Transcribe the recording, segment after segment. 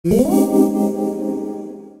Hey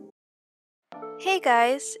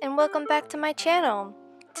guys, and welcome back to my channel.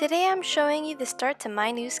 Today I'm showing you the start to my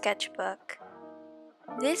new sketchbook.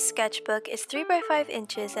 This sketchbook is 3 by 5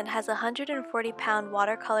 inches and has 140-pound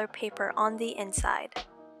watercolor paper on the inside.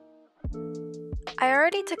 I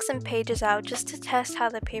already took some pages out just to test how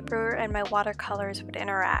the paper and my watercolors would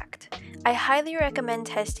interact. I highly recommend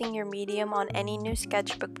testing your medium on any new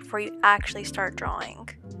sketchbook before you actually start drawing.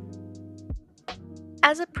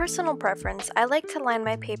 As a personal preference, I like to line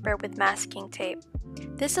my paper with masking tape.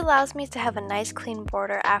 This allows me to have a nice clean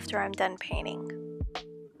border after I'm done painting.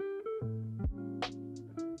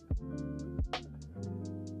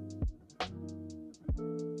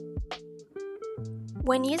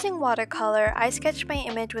 When using watercolor, I sketch my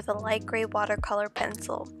image with a light gray watercolor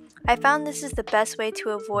pencil. I found this is the best way to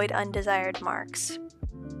avoid undesired marks.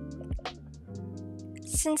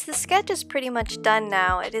 Since the sketch is pretty much done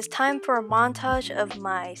now, it is time for a montage of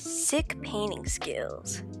my sick painting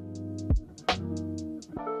skills.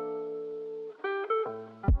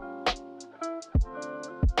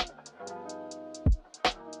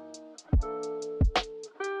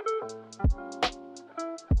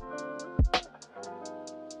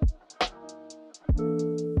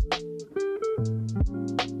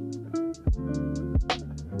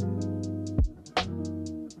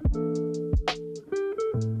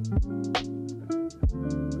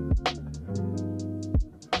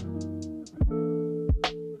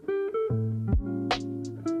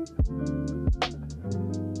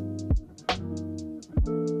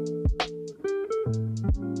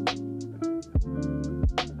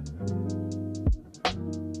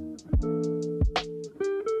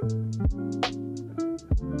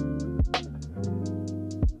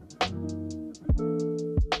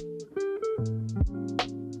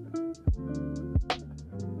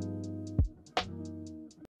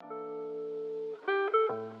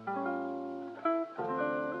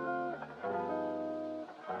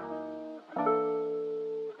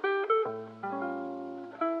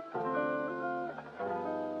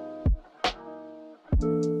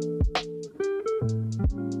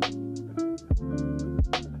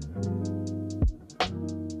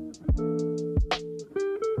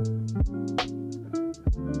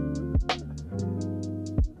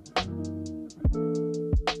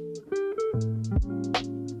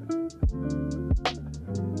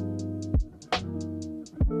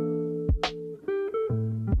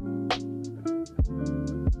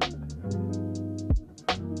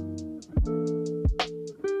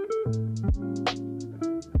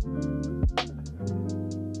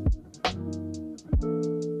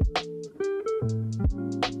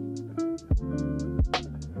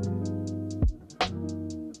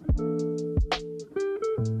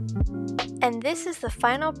 And this is the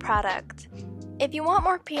final product. If you want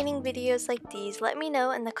more painting videos like these, let me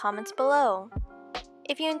know in the comments below.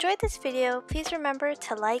 If you enjoyed this video, please remember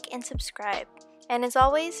to like and subscribe. And as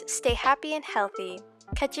always, stay happy and healthy.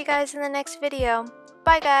 Catch you guys in the next video.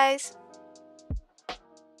 Bye guys!